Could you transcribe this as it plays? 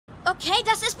Okay,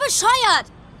 das ist bescheuert.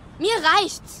 Mir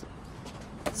reicht's.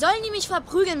 Sollen die mich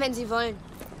verprügeln, wenn sie wollen?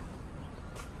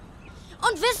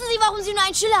 Und wissen Sie, warum Sie nur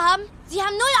einen Schüler haben? Sie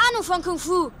haben null Ahnung von Kung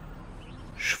Fu.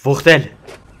 Schwuchtel.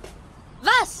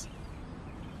 Was?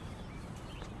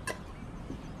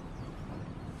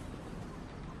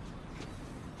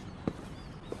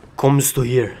 Kommst du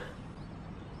hier?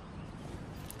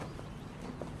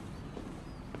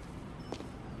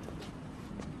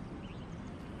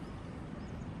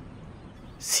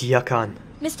 Zieh Jacke an.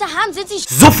 Mr. Hahn, sind Sie...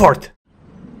 Sofort!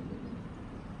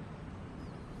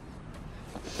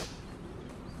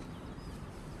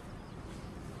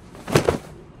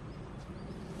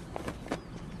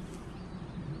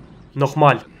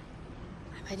 Nochmal.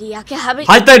 Aber die Jacke habe ich...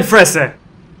 Halt dein Fresse!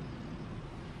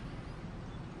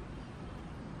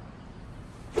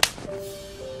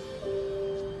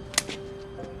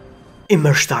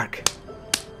 Immer stark.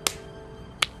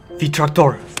 Wie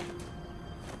Traktor.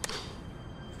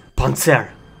 Panzer.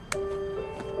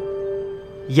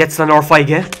 Jetzt eine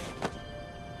Ohrfeige.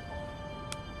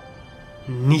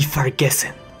 Nie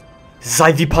vergessen.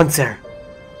 Sei wie Panzer.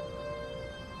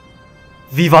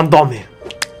 Wie Van Damme.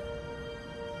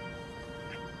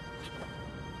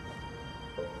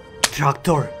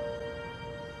 Traktor.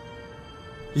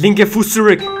 Linke Fuß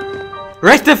zurück.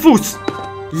 Rechter Fuß.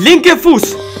 Linke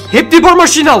Fuß. Heb die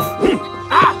Bohrmaschine auf.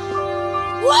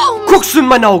 Wow. Guckst du in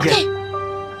mein Auge? Okay.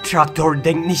 Traktor,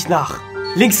 denk nicht nach.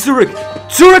 Links zurück.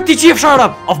 Zurück die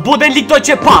Schiefschauer. Auf Boden liegt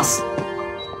deutscher Pass.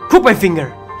 Guck mein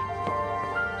Finger.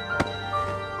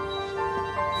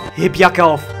 Heb Jacke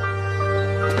auf.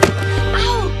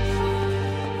 Au.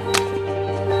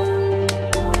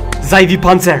 Sei wie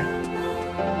Panzer.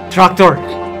 Traktor.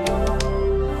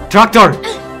 Traktor.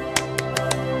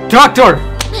 Traktor.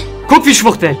 Guck wie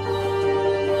Schwuchtel.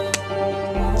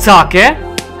 Zacke.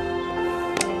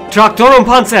 Traktor und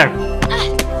Panzer.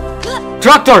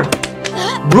 Traktor.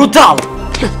 Brutal.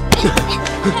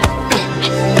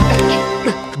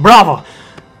 Bravo.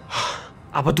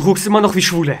 Aber du guckst immer noch wie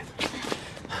Schwule.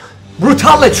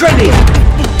 Brutale Training.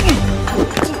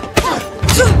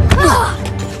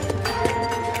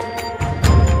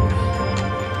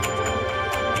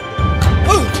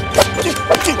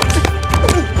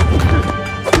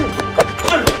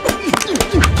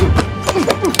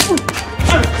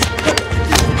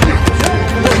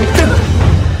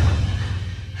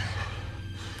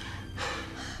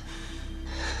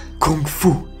 Kung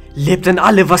Fu lebt in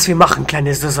allem, was wir machen,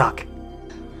 kleines Sack.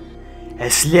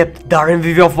 Es lebt darin,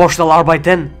 wie wir auf Baustelle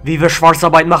arbeiten, wie wir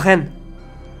Schwarzarbeit machen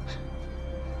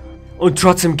und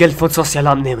trotzdem Geld von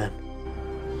Sozialamt nehmen.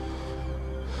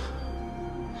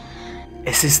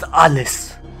 Es ist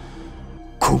alles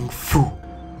Kung Fu.